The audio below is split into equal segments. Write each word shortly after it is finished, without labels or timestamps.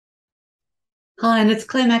Hi, and it's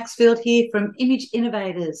Clare Maxfield here from Image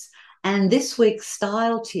Innovators. And this week's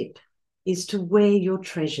style tip is to wear your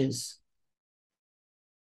treasures.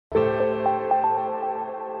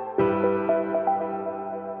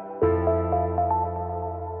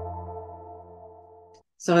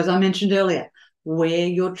 So, as I mentioned earlier, wear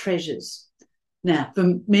your treasures. Now,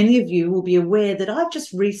 for many of you will be aware that I've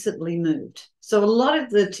just recently moved. So a lot of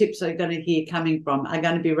the tips I'm going to hear coming from are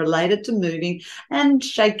going to be related to moving and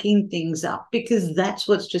shaking things up because that's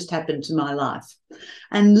what's just happened to my life.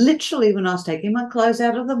 And literally when I was taking my clothes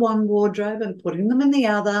out of the one wardrobe and putting them in the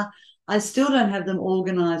other, I still don't have them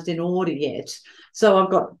organised in order yet. So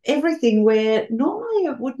I've got everything where normally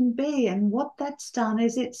it wouldn't be. And what that's done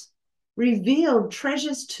is it's revealed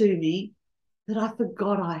treasures to me that I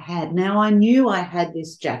forgot I had. Now, I knew I had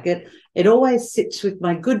this jacket. It always sits with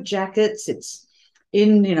my good jackets. It's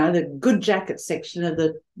in, the good jacket section of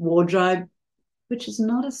the wardrobe, which is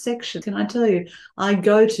not a section, can I tell you, I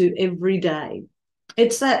go to every day.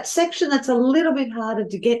 It's that section that's a little bit harder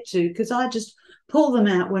to get to because I just pull them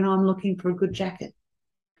out when I'm looking for a good jacket.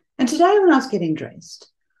 And today when I was getting dressed,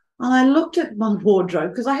 I looked at my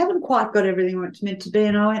wardrobe because I haven't quite got everything where it's meant to be,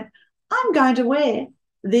 and I went, I'm going to wear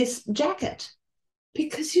this jacket.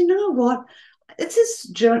 Because you know what? This is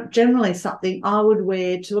generally something I would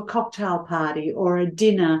wear to a cocktail party or a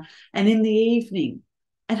dinner and in the evening.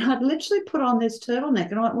 And I'd literally put on this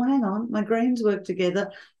turtleneck and I went, well, hang on, my greens work together.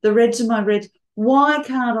 The reds are my reds. Why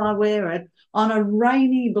can't I wear it on a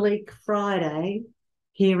rainy, bleak Friday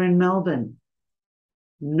here in Melbourne?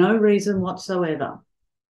 No reason whatsoever.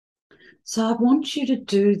 So I want you to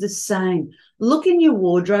do the same. Look in your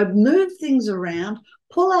wardrobe, move things around,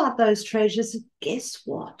 pull out those treasures, and guess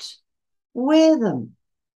what? Wear them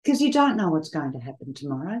because you don't know what's going to happen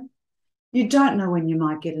tomorrow. You don't know when you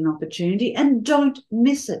might get an opportunity, and don't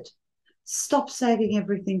miss it. Stop saving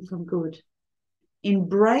everything from good.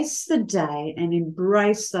 Embrace the day and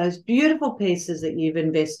embrace those beautiful pieces that you've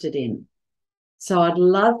invested in. So I'd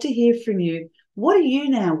love to hear from you. What are you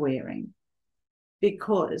now wearing?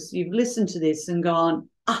 Because you've listened to this and gone,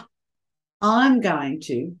 I'm going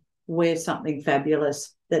to wear something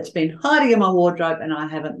fabulous that's been hiding in my wardrobe and I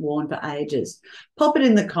haven't worn for ages. Pop it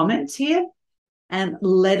in the comments here and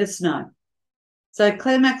let us know. So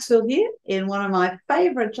Clare Maxfield here in one of my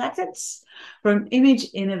favourite jackets from Image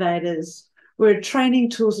Innovators. We're a training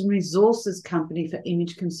tools and resources company for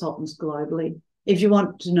image consultants globally. If you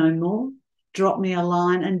want to know more, drop me a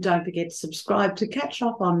line and don't forget to subscribe to catch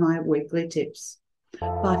up on my weekly tips.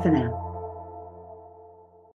 Bye for now.